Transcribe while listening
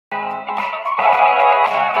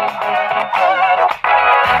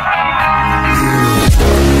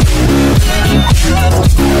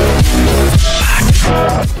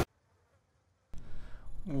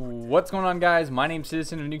What's going on, guys? My name's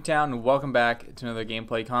Citizen of Nuketown, and welcome back to another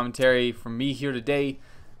gameplay commentary from me here today.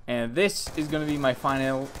 And this is going to be my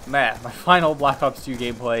final Black Ops 2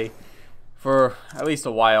 gameplay for at least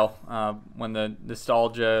a while. When the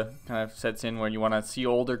nostalgia kind of sets in, when you want to see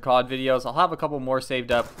older COD videos, I'll have a couple more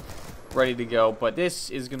saved up, ready to go. But this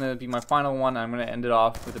is going to be my final one. I'm going to end it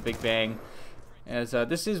off with a big bang, as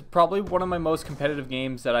this is probably one of my most competitive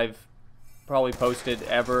games that I've probably posted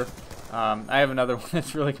ever. I have another one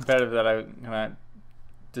that's really competitive that I kind of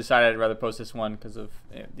decided I'd rather post this one because of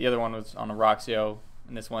the other one was on a Roxio,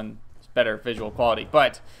 and this one is better visual quality.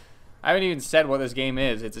 But I haven't even said what this game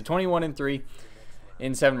is. It's a 21-3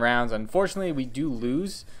 in 7 rounds. Unfortunately, we do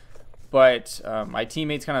lose, but my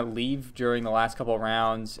teammates kind of leave during the last couple of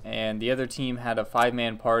rounds, and the other team had a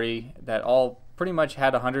 5-man party that all pretty much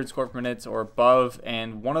had 100 score per minutes or above,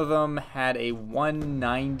 and one of them had a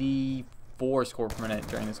 194 score per minute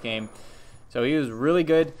during this game. So he was really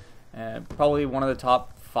good, probably one of the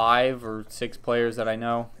top 5 or 6 players that I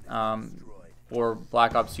know for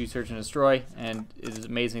Black Ops 2 Search and Destroy, and it is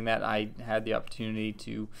amazing that I had the opportunity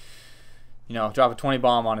to, you know, drop a 20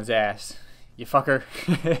 bomb on his ass, you fucker.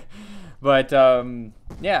 But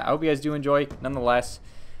yeah, I hope you guys do enjoy nonetheless.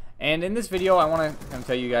 And in this video, I want to kind of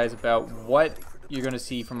tell you guys about what you're going to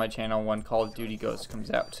see from my channel when Call of Duty Ghosts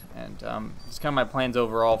comes out. And it's kind of my plans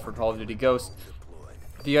overall for Call of Duty Ghosts.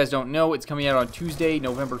 If you guys don't know, it's coming out on Tuesday,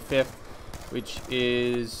 November 5th, which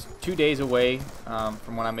is 2 days away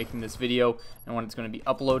from when I'm making this video and when it's going to be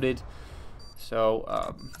uploaded.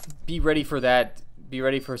 So be ready for that. Be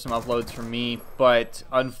ready for some uploads from me. But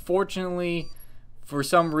unfortunately, for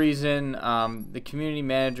some reason, the community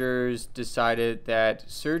managers decided that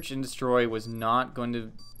Search and Destroy was not going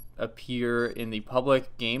to appear in the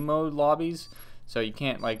public game mode lobbies, so you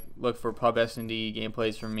can't like look for pub S&D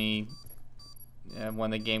gameplays from me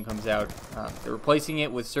when the game comes out. They're replacing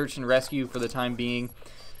it with Search and Rescue for the time being,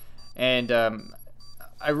 and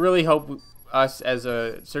I really hope us as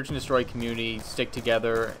a Search and Destroy community stick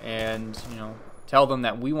together and, you know, tell them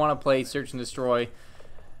that we want to play Search and Destroy,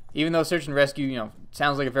 even though Search and Rescue, you know,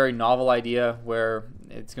 sounds like a very novel idea where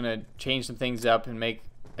it's gonna change some things up and make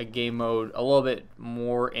a game mode a little bit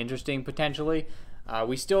more interesting potentially.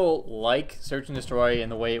 We still like Search and Destroy and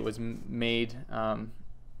the way it was made.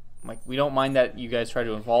 Like, we don't mind that you guys try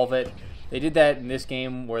to involve it. They did that in this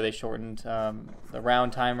game where they shortened the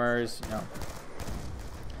round timers. You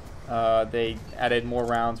know, they added more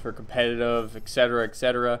rounds for competitive, etc.,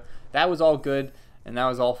 etc. That was all good and that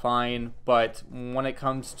was all fine. But when it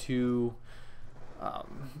comes to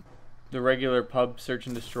the regular pub Search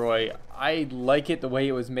and Destroy, I like it the way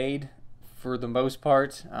it was made for the most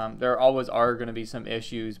part. There always are going to be some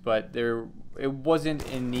issues, but it wasn't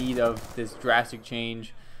in need of this drastic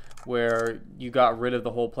change where you got rid of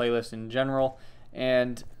the whole playlist in general.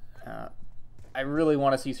 And I really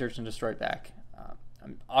want to see Search and Destroy back.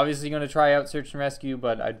 I'm obviously going to try out Search and Rescue,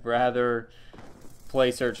 but I'd rather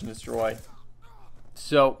play Search and Destroy.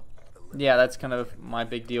 So yeah, that's kind of my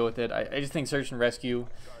big deal with it. I just think Search and Rescue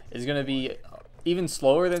is going to be even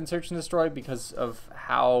slower than Search and Destroy because of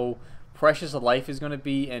how precious a life is going to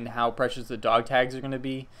be and how precious the dog tags are going to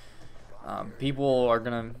be. People are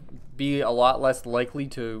going to be a lot less likely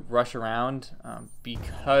to rush around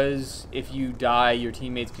because if you die, your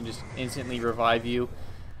teammates can just instantly revive you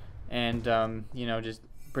and you know, just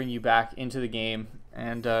bring you back into the game.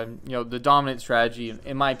 And you know, the dominant strategy,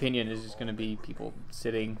 in my opinion, is just going to be people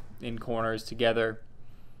sitting in corners together,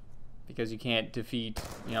 because you can't defeat,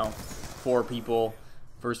 you know, 4 people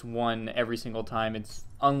versus 1 every single time. It's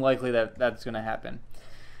unlikely that that's going to happen.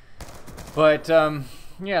 But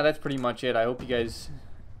yeah, that's pretty much it. I hope you guys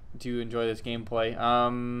do enjoy this gameplay.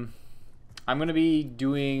 I'm going to be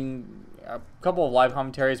doing a couple of live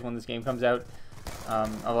commentaries when this game comes out.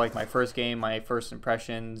 Of like my first game, my first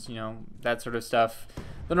impressions, you know, that sort of stuff.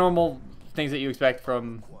 The normal things that you expect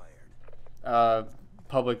from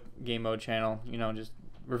public game mode channel, you know, just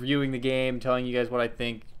reviewing the game, telling you guys what I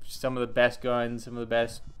think, some of the best guns, some of the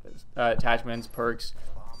best attachments, perks,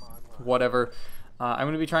 whatever. I'm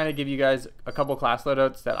going to be trying to give you guys a couple class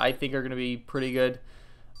loadouts that I think are going to be pretty good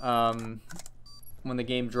when the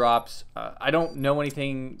game drops. I don't know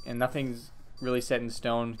anything, and nothing's really set in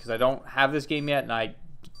stone because I don't have this game yet, and I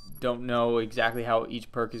don't know exactly how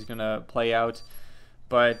each perk is going to play out.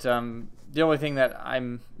 But the only thing that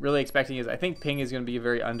I'm really expecting is I think ping is going to be a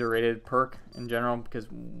very underrated perk in general, because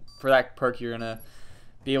for that perk you're going to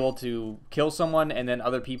be able to kill someone and then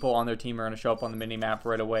other people on their team are going to show up on the minimap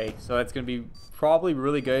right away. So that's going to be probably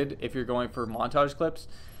really good if you're going for montage clips,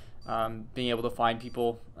 being able to find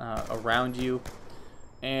people around you.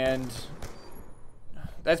 And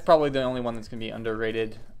that's probably the only one that's going to be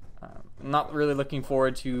underrated. I'm not really looking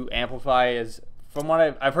forward to Amplify, as from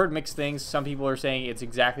what I've heard mixed things. Some people are saying it's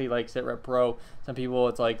exactly like SitRep Pro. Some people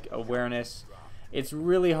it's like awareness. It's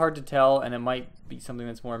really hard to tell, and it might be something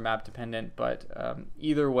that's more map dependent. But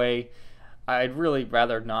either way, I'd really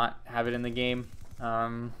rather not have it in the game.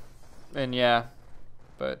 And yeah,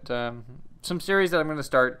 but some series that I'm going to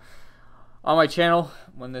start on my channel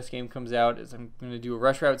when this game comes out is I'm going to do a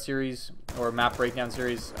rush route series or a map breakdown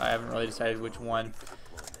series. I haven't really decided which one.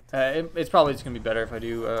 It's probably just going to be better if I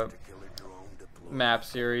do a map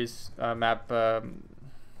series, a map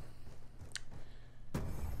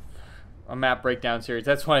breakdown series.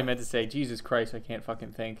 That's what I meant to say. Jesus Christ, I can't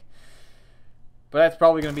fucking think. But that's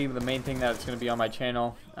probably going to be the main thing that's going to be on my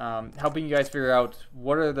channel. Helping you guys figure out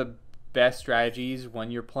what are the best strategies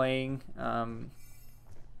when you're playing.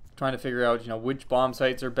 Trying to figure out, which bomb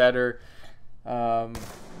sites are better.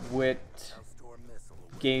 What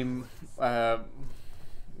game,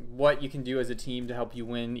 what you can do as a team to help you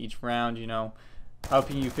win each round.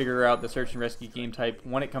 Helping you figure out the search and rescue game type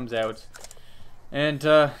when it comes out. And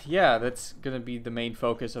yeah, that's going to be the main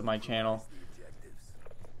focus of my channel.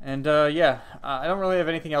 And yeah, I don't really have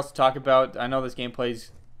anything else to talk about. I know this gameplay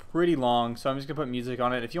is pretty long, so I'm just going to put music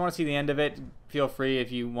on it. If you want to see the end of it, feel free.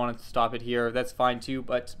 If you want to stop it here, that's fine too.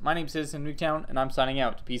 But my name's Citizen Nuketown, and I'm signing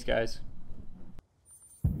out. Peace, guys.